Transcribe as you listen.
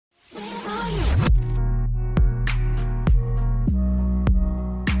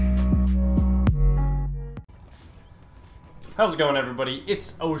How's it going, everybody?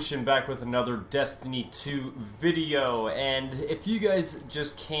 It's Ocean back with another Destiny 2 video, and if you guys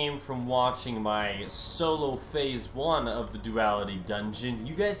just came from watching my solo phase 1 of the Duality Dungeon,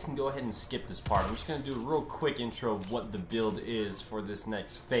 you guys can go ahead and skip this part. I'm just going to do a real quick intro of what the build is for this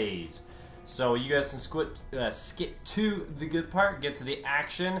next phase. So you guys can skip to the good part, get to the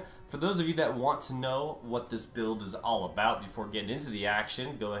action. For those of you that want to know what this build is all about before getting into the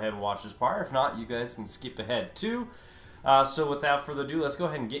action, go ahead and watch this part. If not, you guys can skip ahead too. So without further ado, let's go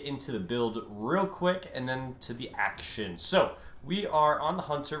ahead and get into the build real quick and then to the action. So we are on the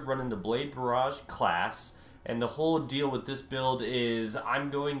Hunter running the Blade Barrage class, and the whole deal with this build is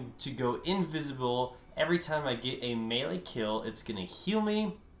I'm going to go invisible every time I get a melee kill. It's going to heal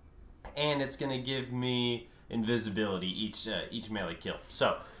me and it's going to give me invisibility each melee kill.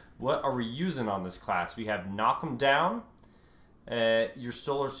 So what are we using on this class? We have Knock 'em Down. Your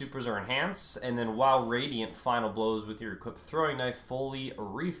solar supers are enhanced, and then while radiant, final blows with your equipped throwing knife fully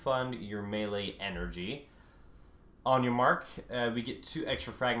refund your melee energy. On your mark, we get 2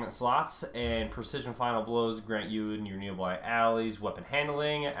 extra fragment slots, and precision final blows grant you and your nearby allies weapon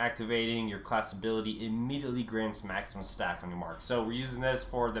handling. Activating your class ability immediately grants maximum stack on your mark. So we're using this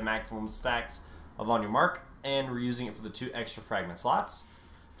for the maximum stacks of on your mark, and we're using it for the 2 extra fragment slots.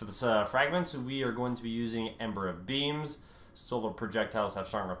 For the fragments, we are going to be using Ember of Beams. Solar projectiles have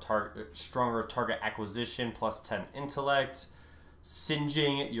stronger target acquisition, plus 10 intellect.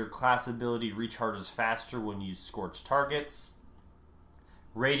 Singeing, your class ability recharges faster when you scorch targets.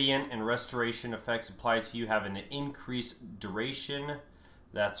 Radiant and restoration effects applied to you have an increased duration.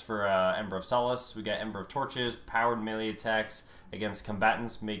 That's for Ember of Solace. We got Ember of Torches. Powered melee attacks against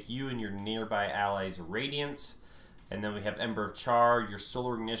combatants make you and your nearby allies radiant. And then we have Ember of Char. Your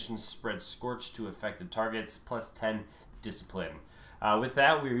solar ignition spreads scorch to affected targets, plus 10 discipline. With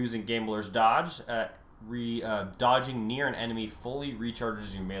that, we're using Gambler's Dodge. Dodging near an enemy fully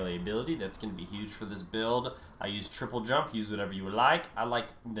recharges your melee ability. That's going to be huge for this build. I use Triple Jump. Use whatever you would like. I like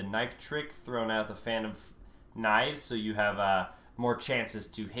the knife trick, throwing out the fan of knives, so you have more chances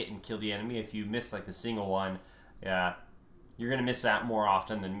to hit and kill the enemy. If you miss like the single one, you're going to miss that more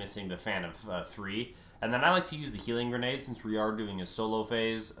often than missing the fan of 3. And then I like to use the healing grenade since we are doing a solo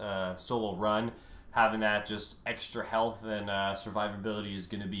phase, solo run. Having that just extra health and survivability is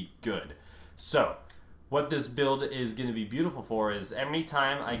going to be good. So, what this build is going to be beautiful for is every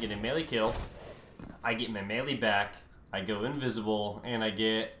time I get a melee kill, I get my melee back, I go invisible, and I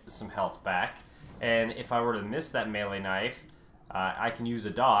get some health back. And if I were to miss that melee knife, I can use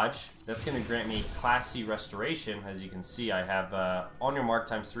a dodge. That's going to grant me classy restoration. As you can see, I have on your mark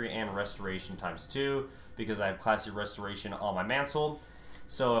 ×3 and restoration ×2 because I have classy restoration on my mantle.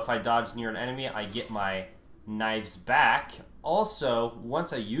 So if I dodge near an enemy, I get my knives back. Also,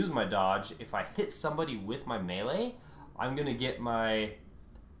 once I use my dodge, if I hit somebody with my melee, I'm going to get my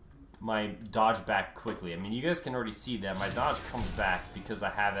dodge back quickly. I mean, you guys can already see that my dodge comes back because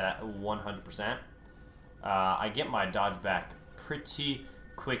I have it at 100%. I get my dodge back pretty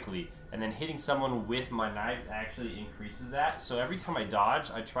quickly. And then hitting someone with my knives actually increases that. So every time I dodge,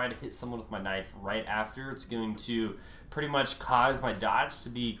 I try to hit someone with my knife right after. It's going to pretty much cause my dodge to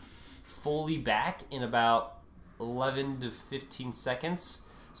be fully back in about 11 to 15 seconds.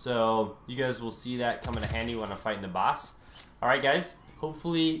 So you guys will see that come in handy when I'm fighting the boss. Alright guys,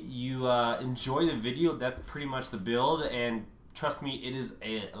 hopefully you enjoy the video. That's pretty much the build, and trust me, it is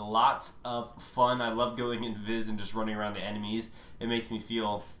a lot of fun. I love going invis and just running around the enemies. It makes me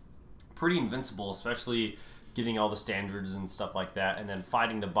feel pretty invincible, especially getting all the standards and stuff like that. And then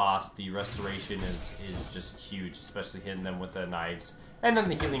fighting the boss, the restoration is just huge, especially hitting them with the knives. And then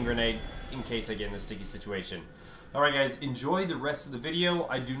the healing grenade in case I get in a sticky situation. Alright guys, enjoy the rest of the video.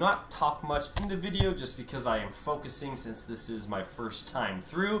 I do not talk much in the video just because I am focusing since this is my first time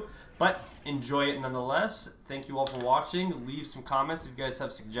through. But enjoy it nonetheless. Thank you all for watching. Leave some comments if you guys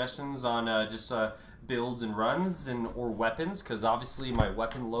have suggestions on just builds and runs or weapons, because obviously my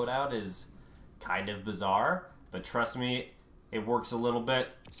weapon loadout is kind of bizarre, but trust me, it works a little bit,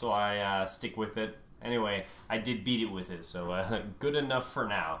 so I stick with it. Anyway, I did beat it with it, so good enough for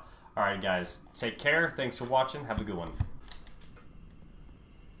now. Alright guys, take care, thanks for watching, have a good one.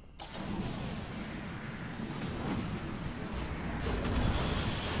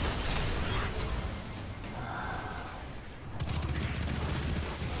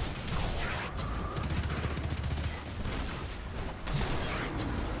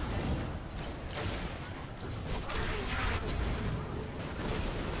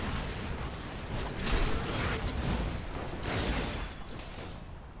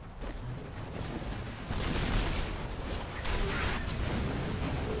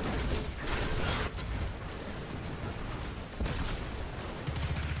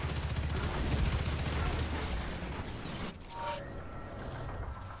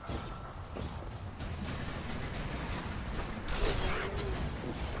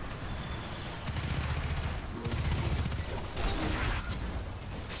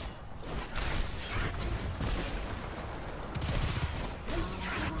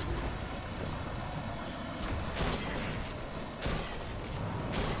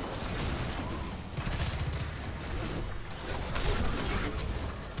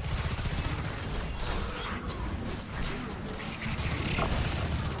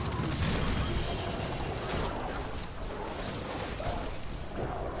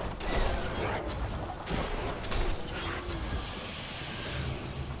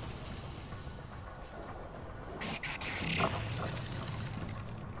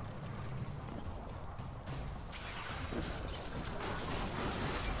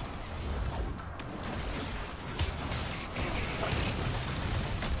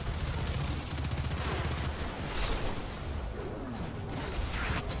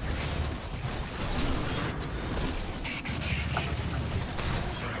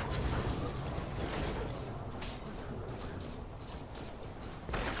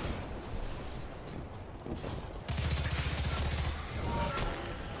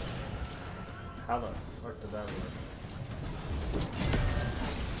 How the fuck did that work?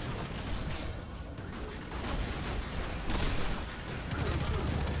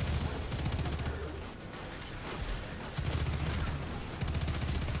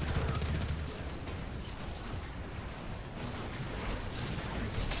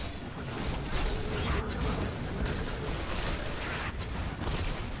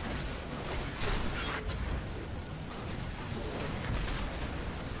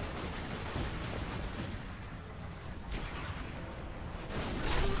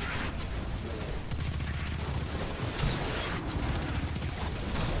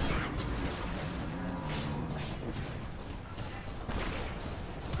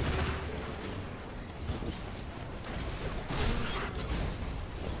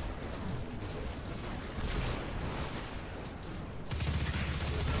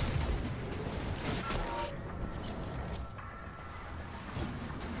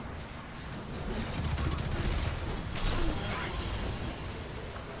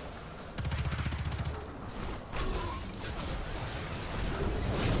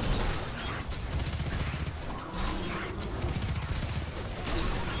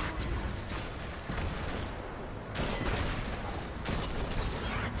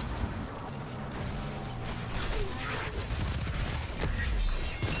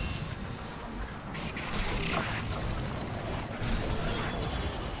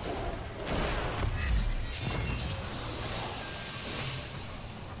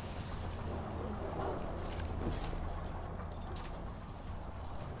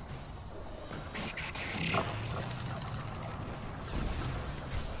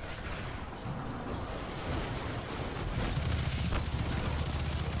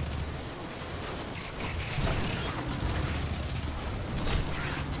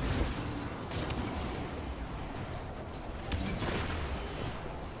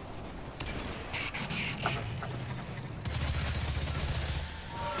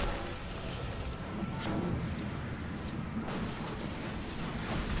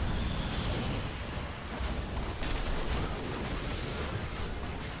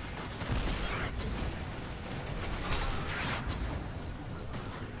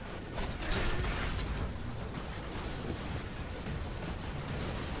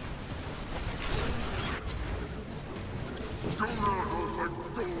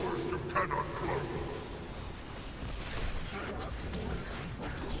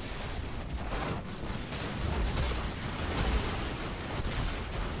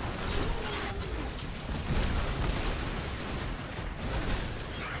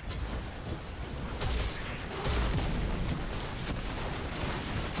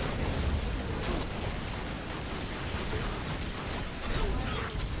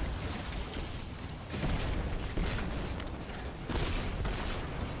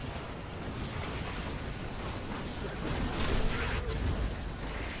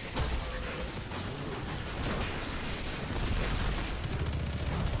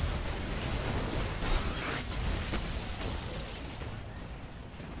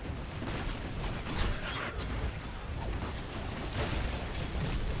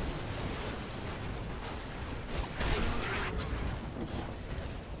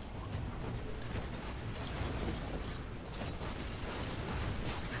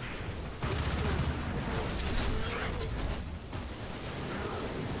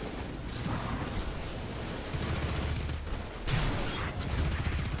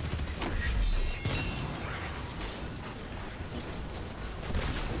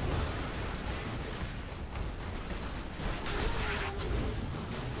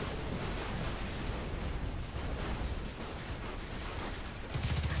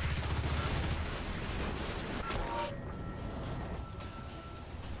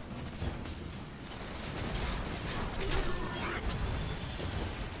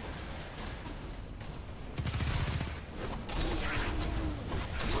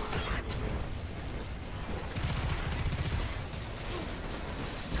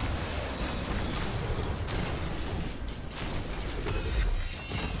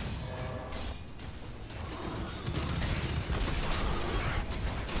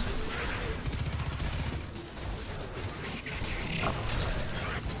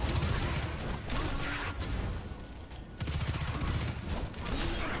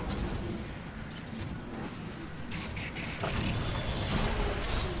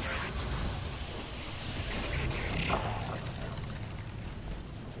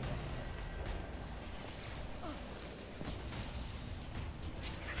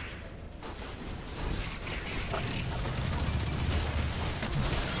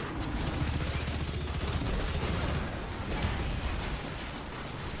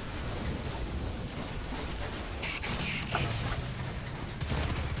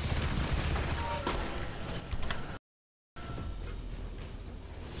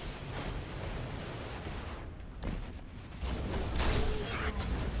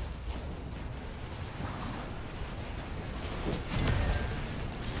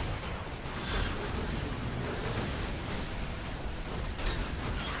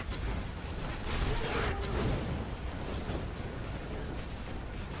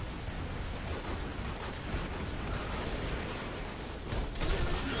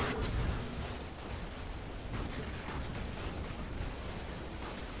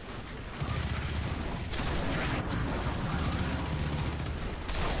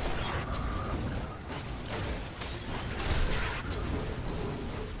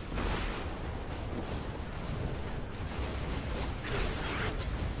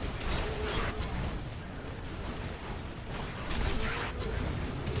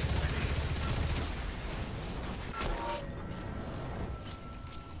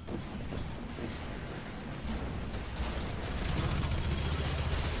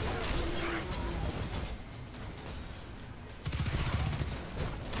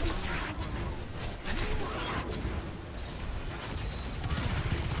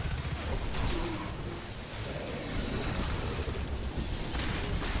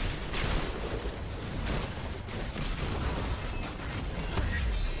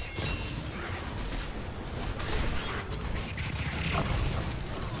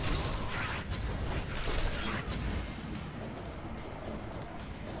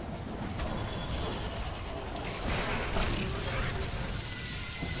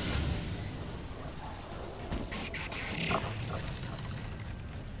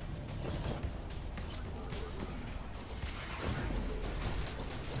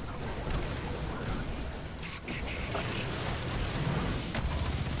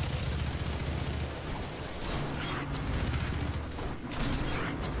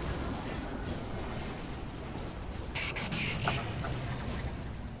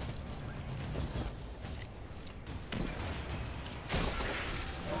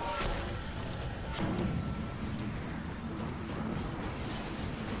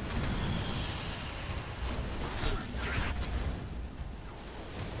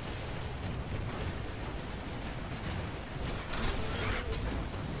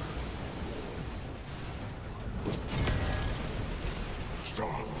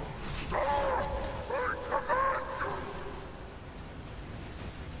 Stop! Stop!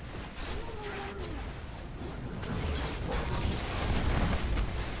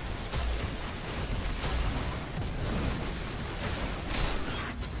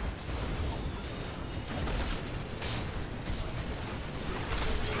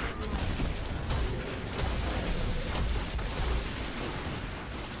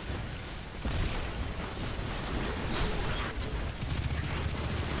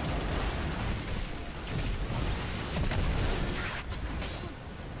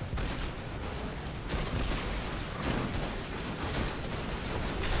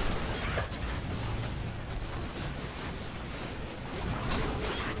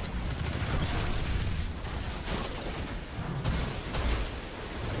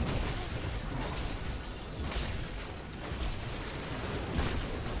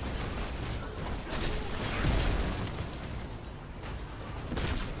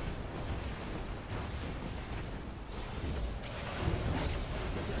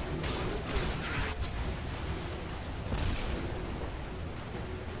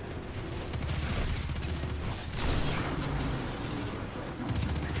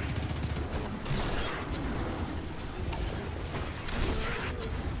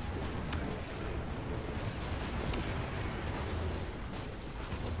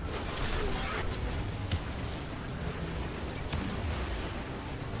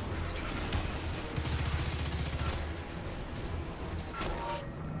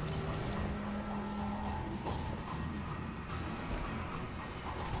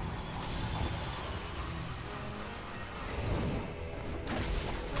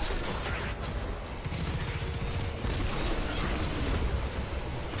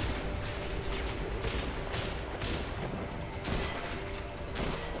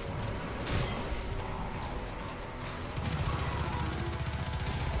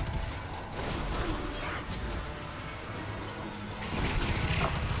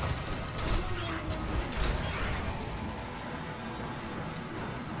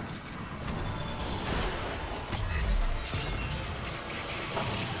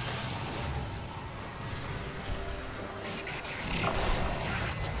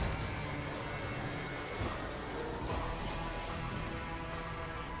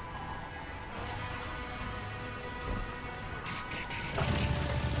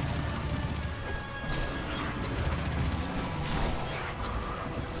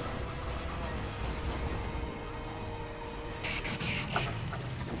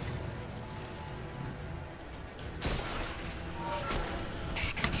 I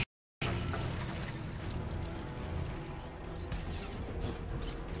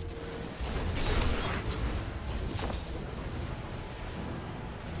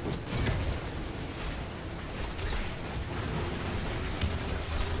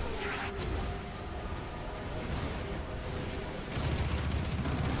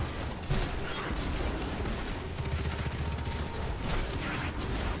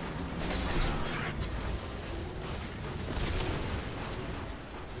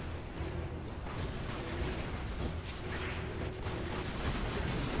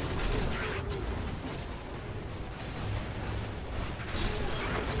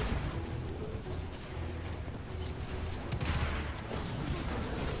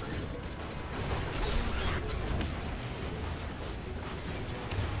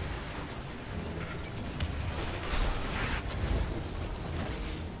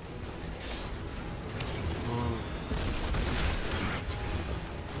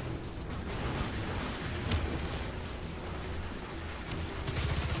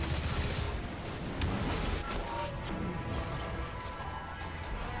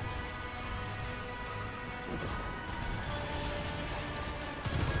command you!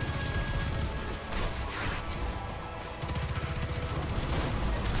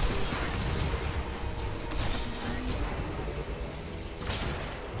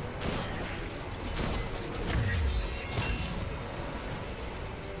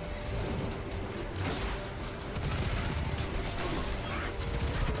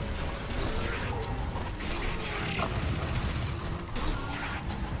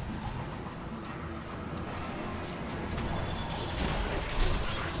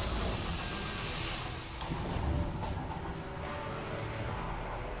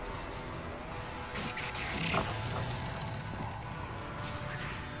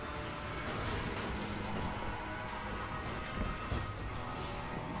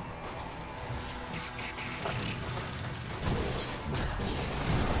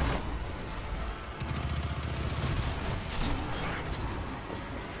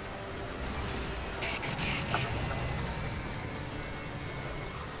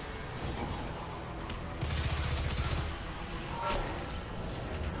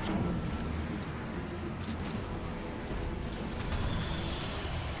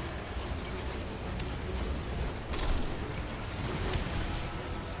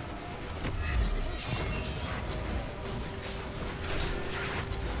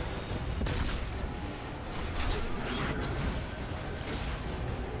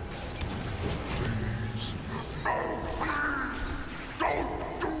 No, please!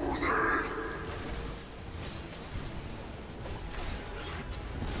 Don't do this!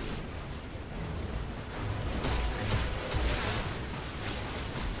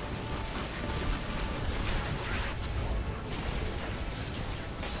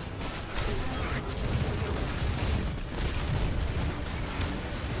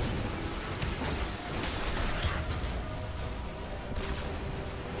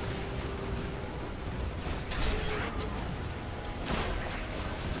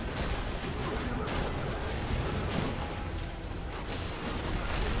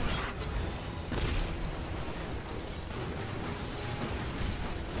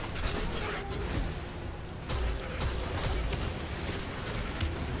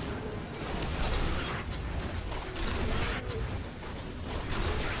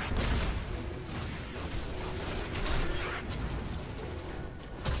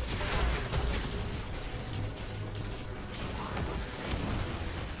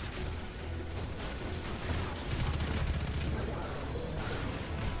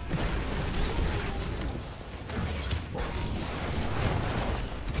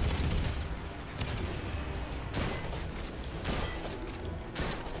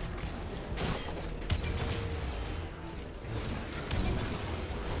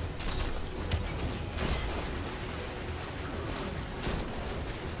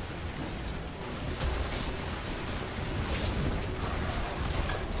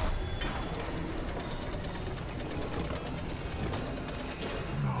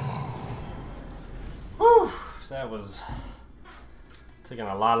 That was taking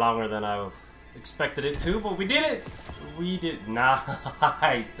a lot longer than I expected it to, but we did it! We did.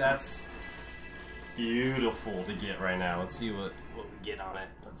 Nice! That's beautiful to get right now. Let's see what we get on it.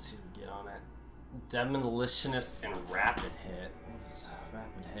 Let's see what we get on it. Demolitionist and rapid hit. What is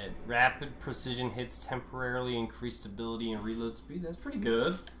rapid hit? Rapid precision hits temporarily increase stability and reload speed. That's pretty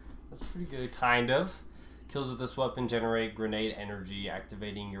good. That's pretty good, kind of. Kills with this weapon generate grenade energy.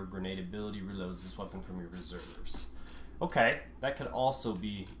 Activating your grenade ability reloads this weapon from your reserves. Okay, that could also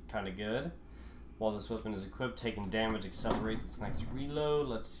be kind of good. While this weapon is equipped, taking damage accelerates its next reload.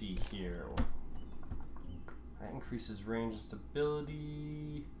 Let's see here. That increases range and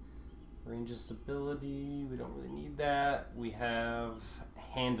stability. Range and stability. We don't really need that. We have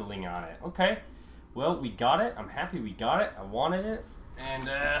handling on it. Okay. Well, we got it. I'm happy we got it. I wanted it. And,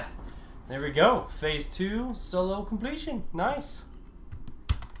 there we go. Phase 2, solo completion. Nice.